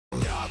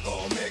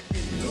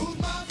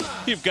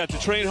You've got to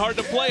train hard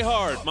to play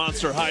hard.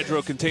 Monster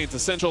Hydro contains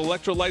essential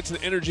electrolytes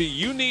and energy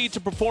you need to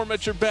perform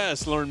at your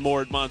best. Learn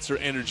more at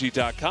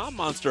monsterenergy.com.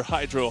 Monster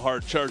Hydro,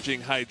 hard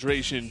charging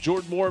hydration.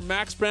 Jordan Moore,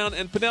 Max Brown,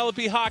 and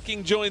Penelope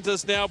Hocking joins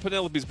us now.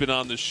 Penelope's been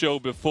on the show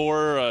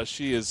before.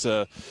 She has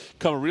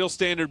become a real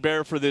standard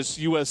bearer for this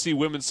USC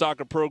women's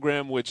soccer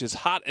program, which is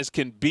hot as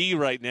can be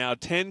right now.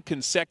 10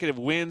 consecutive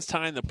wins,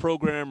 tying the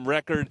program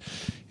record.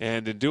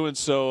 And in doing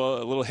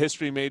so, a little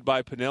history made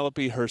by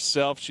Penelope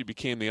herself. She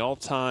became the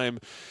all-time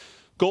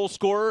goal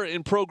scorer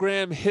in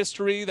program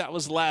history. That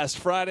was last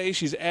Friday.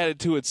 She's added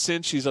to it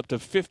since. She's up to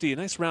 50, a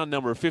nice round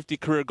number of 50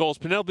 career goals.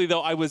 Penelope, though,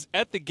 I was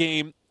at the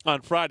game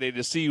on Friday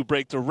to see you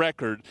break the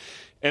record,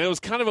 and it was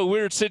kind of a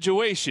weird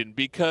situation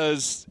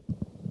because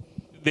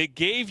they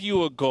gave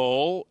you a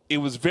goal. It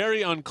was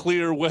very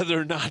unclear whether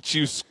or not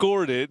you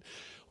scored it.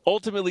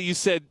 Ultimately, you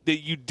said that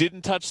you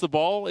didn't touch the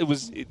ball.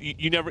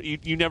 You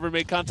never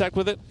made contact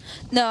with it?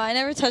 No, I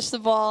never touched the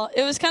ball.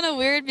 It was kind of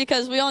weird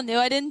because we all knew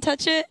I didn't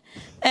touch it,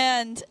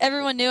 and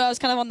everyone knew I was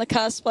kind of on the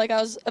cusp, like I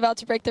was about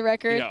to break the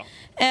record. Yeah.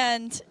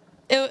 And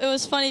it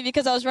was funny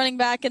because I was running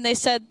back, and they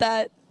said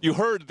that. You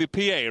heard the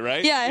PA,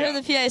 right? Yeah, I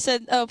heard the PA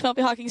said, "Oh,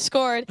 Penelope Hocking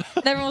scored,"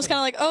 and everyone was kind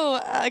of like,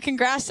 "Oh,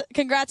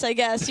 congrats, I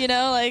guess." You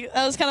know, like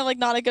that was kind of like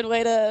not a good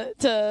way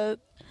to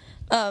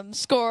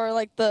score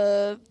like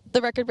the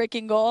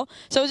record-breaking goal.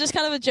 So it was just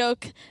kind of a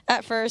joke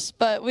at first,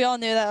 but we all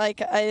knew that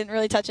like I didn't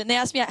really touch it. And they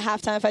asked me at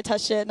halftime if I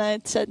touched it, and I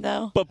said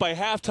no. But by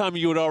halftime,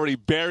 you had already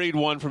buried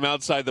one from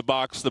outside the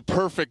box, the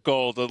perfect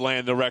goal to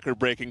land the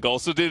record-breaking goal.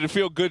 So did it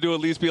feel good to at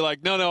least be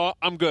like, no,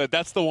 I'm good.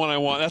 That's the one I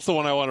want. That's the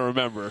one I want to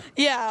remember.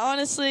 Yeah,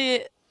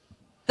 honestly,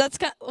 that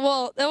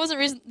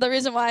wasn't the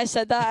reason why I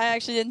said that. I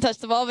actually didn't touch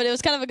the ball, but it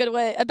was kind of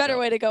a better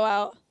way to go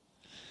out.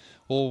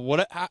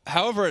 Well,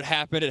 however it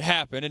happened,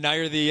 and now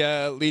you're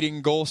the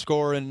leading goal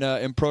scorer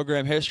in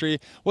program history.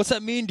 What's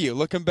that mean to you?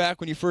 Looking back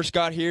when you first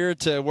got here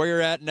to where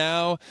you're at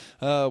now,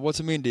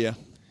 what's it mean to you?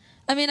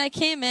 I mean, I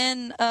came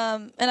in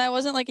and I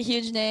wasn't like a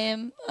huge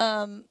name.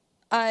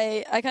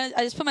 I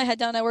just put my head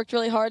down. I worked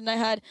really hard, and I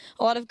had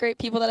a lot of great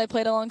people that I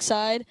played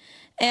alongside.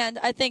 And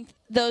I think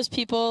those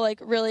people like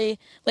really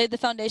laid the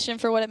foundation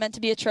for what it meant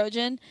to be a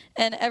Trojan.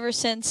 And ever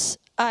since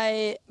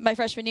my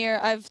freshman year,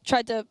 I've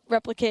tried to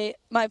replicate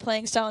my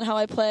playing style and how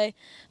I play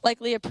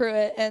like Leah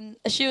Pruitt. And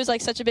she was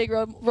like such a big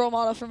role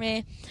model for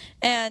me.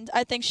 And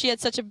I think she had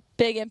such a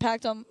big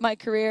impact on my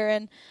career.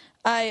 And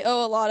I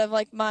owe a lot of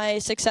like my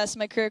success in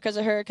my career because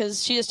of her,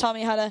 because she just taught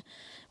me how to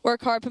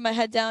work hard, put my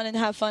head down, and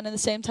have fun at the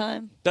same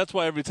time. That's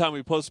why every time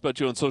we post about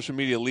you on social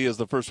media, Leah's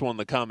the first one in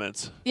the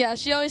comments. Yeah,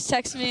 she always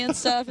texts me and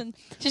stuff, and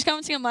she's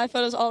commenting on my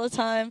photos all the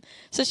time.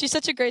 So she's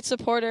such a great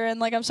supporter, and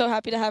like I'm so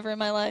happy to have her in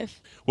my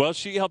life. Well,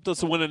 she helped us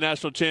to win a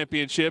national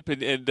championship,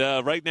 and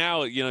right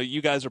now,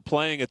 you guys are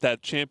playing at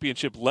that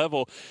championship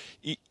level.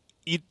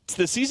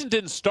 The season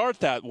didn't start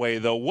that way,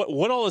 though.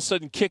 What all of a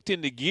sudden kicked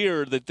into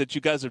gear that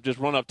you guys have just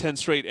run off 10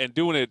 straight and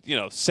doing it,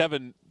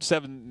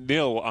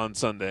 7-0 on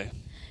Sunday?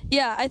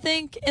 Yeah, I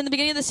think in the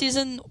beginning of the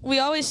season, we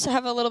always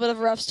have a little bit of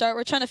a rough start.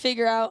 We're trying to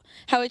figure out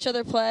how each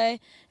other play,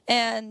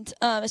 and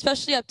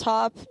especially up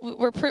top,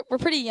 we're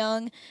pretty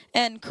young.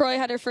 And Croy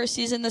had her first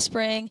season this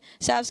spring.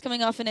 Sav's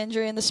coming off an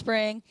injury in the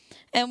spring,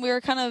 and we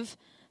were kind of,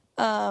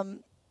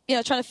 trying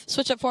to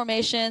switch up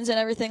formations and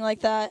everything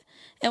like that.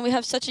 And we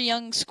have such a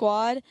young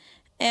squad,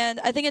 and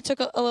I think it took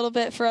a little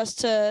bit for us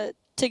to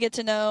get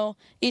to know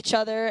each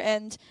other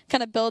and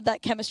kind of build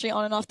that chemistry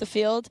on and off the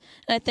field.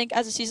 And I think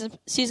as the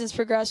seasons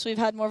progressed, we've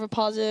had more of a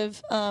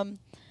positive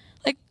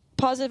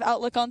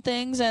outlook on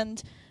things.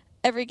 And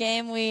every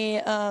game we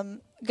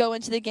go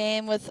into the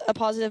game with a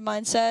positive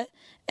mindset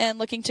and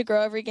looking to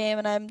grow every game.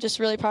 And I'm just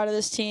really proud of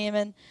this team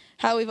and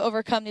how we've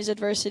overcome these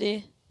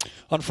adversity.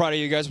 On Friday,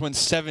 you guys won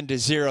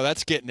 7-0.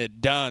 That's getting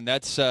it done.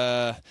 That's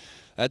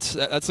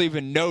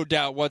leaving no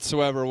doubt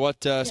whatsoever. What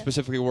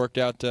specifically worked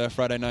out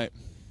Friday night?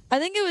 I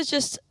think it was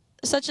just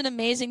such an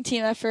amazing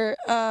team effort.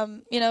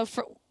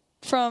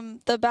 From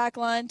the back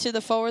line to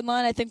the forward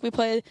line, I think we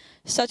played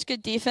such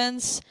good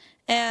defense.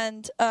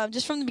 And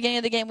just from the beginning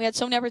of the game, we had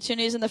so many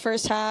opportunities in the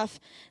first half.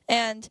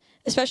 And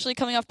especially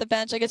coming off the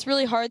bench, like it's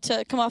really hard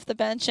to come off the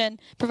bench and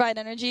provide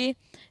energy.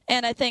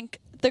 And I think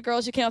the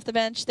girls who came off the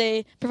bench,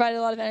 they provided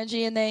a lot of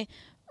energy, and they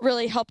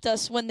really helped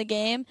us win the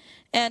game.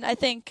 And I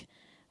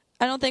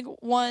don't think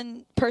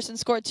one person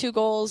scored 2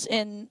 goals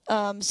in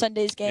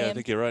Sunday's game. Yeah, I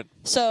think you're right.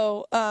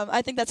 So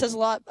I think that says a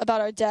lot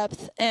about our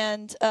depth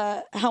and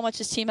how much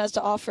this team has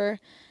to offer.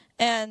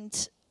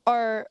 And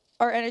our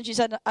energy's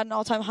at an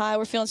all-time high.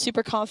 We're feeling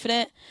super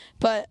confident.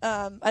 But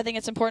I think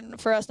it's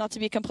important for us not to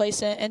be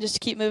complacent and just to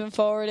keep moving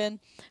forward. And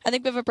I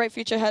think we have a bright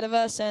future ahead of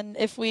us. And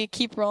if we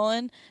keep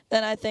rolling,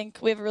 then I think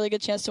we have a really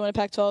good chance to win a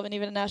Pac-12 and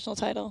even a national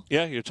title.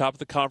 Yeah, you're top of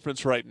the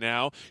conference right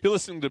now. You're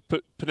listening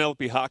to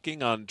Penelope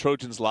Hocking on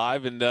Trojans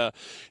Live. And I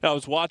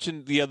was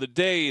watching the other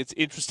day. It's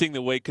interesting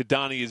the way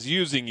Kadani is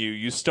using you.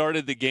 You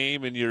started the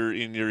game and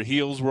your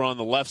heels were on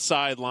the left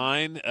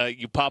sideline.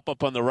 You pop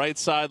up on the right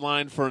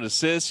sideline for an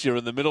assist. You're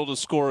in the middle to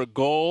score a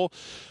goal.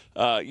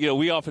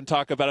 we often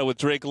talk about it with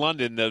Drake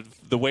London,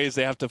 the ways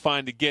they have to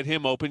find to get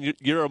him open.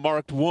 You're a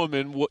marked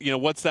woman.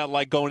 What's that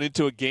like going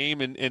into a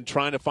game and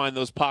trying to find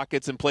those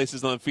pockets and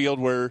places on the field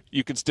where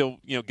you can still,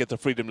 get the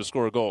freedom to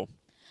score a goal?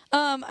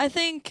 I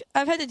think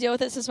I've had to deal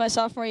with it since my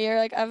sophomore year.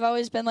 Like, I've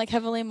always been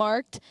heavily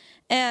marked,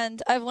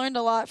 and I've learned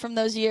a lot from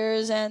those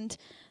years. And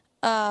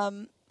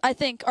I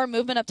think our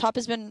movement up top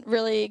has been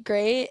really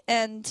great,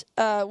 and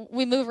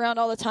we move around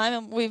all the time,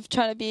 and we've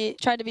tried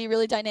to be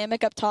really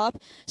dynamic up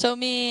top. So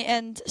me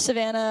and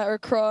Savannah or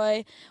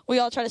Croy, we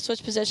all try to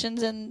switch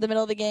positions in the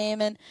middle of the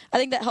game, and I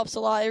think that helps a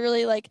lot. It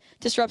really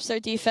disrupts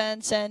their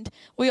defense, and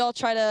we all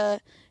try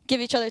to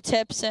give each other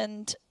tips,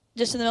 and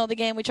just in the middle of the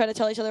game, we try to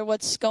tell each other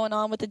what's going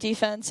on with the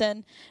defense,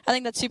 and I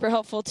think that's super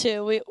helpful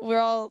too. We're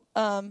all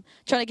trying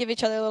to give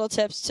each other little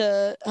tips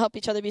to help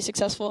each other be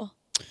successful.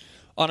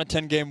 On a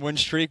 10-game win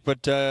streak,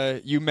 but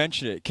you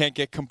mentioned it. Can't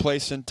get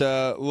complacent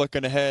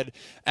looking ahead.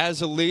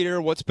 As a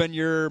leader, what's been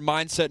your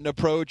mindset and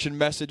approach and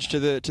message to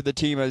the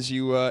team as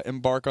you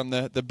embark on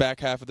the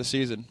back half of the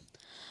season?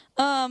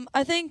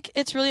 I think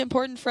it's really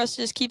important for us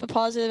to just keep a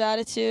positive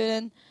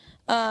attitude,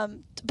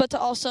 and but to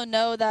also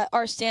know that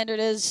our standard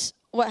is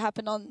what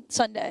happened on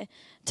Sunday.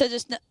 To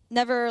just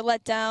never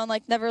let down,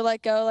 never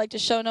let go,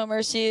 just show no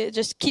mercy,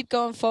 just keep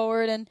going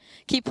forward and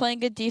keep playing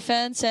good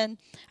defense. And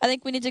I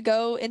think we need to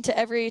go into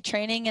every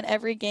training and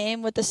every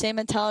game with the same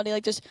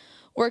mentality, just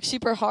work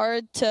super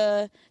hard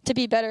to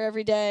be better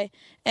every day.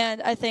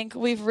 And I think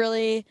we've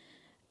really,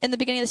 in the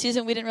beginning of the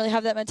season, we didn't really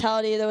have that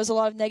mentality. There was a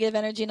lot of negative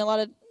energy and a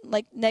lot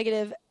of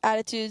negative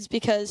attitudes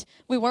because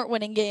we weren't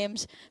winning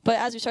games. But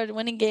as we started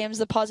winning games,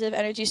 the positive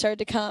energy started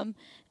to come.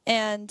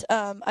 And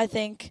I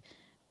think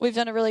we've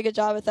done a really good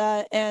job at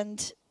that,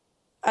 and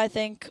I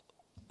think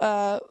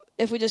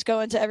if we just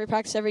go into every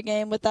practice, every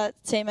game with that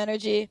same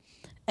energy,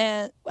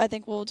 and I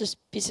think we'll just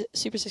be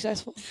super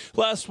successful.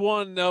 Last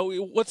one,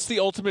 what's the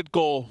ultimate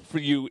goal for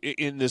you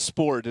in this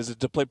sport? Is it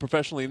to play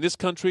professionally in this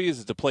country? Is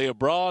it to play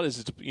abroad? Is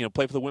it to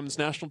play for the women's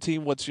national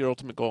team? What's your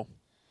ultimate goal?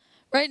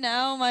 Right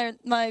now,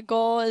 my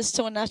goal is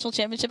to win a national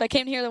championship. I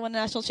came here to win a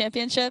national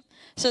championship,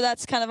 so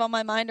that's kind of on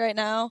my mind right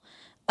now.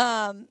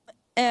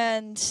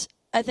 And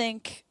I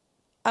think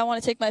I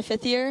want to take my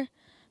 5th year.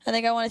 I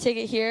think I want to take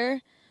it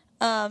here.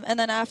 And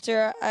then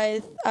after,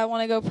 I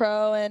want to go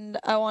pro, and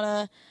I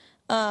want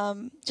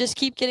to just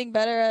keep getting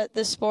better at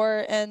this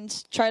sport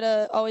and try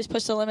to always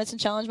push the limits and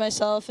challenge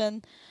myself.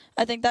 And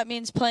I think that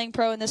means playing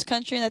pro in this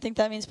country, and I think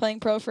that means playing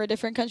pro for a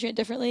different country, a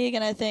different league.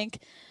 And I think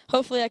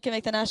hopefully I can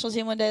make the national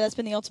team one day. That's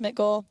been the ultimate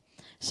goal.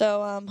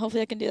 So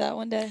hopefully I can do that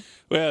one day.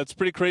 Well, it's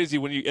pretty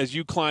crazy as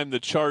you climb the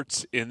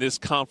charts in this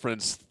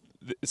conference.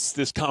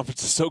 This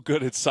conference is so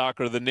good at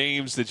soccer. The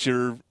names that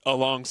you're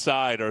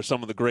alongside are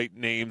some of the great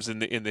names in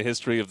the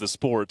history of the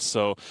sport.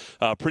 So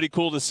pretty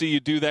cool to see you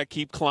do that.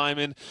 Keep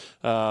climbing.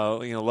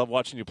 Love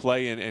watching you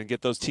play and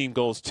get those team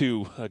goals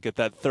too. Get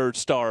that 3rd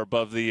star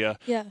above the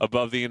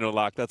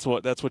interlock. That's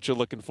what you're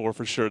looking for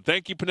sure.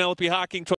 Thank you, Penelope Hocking.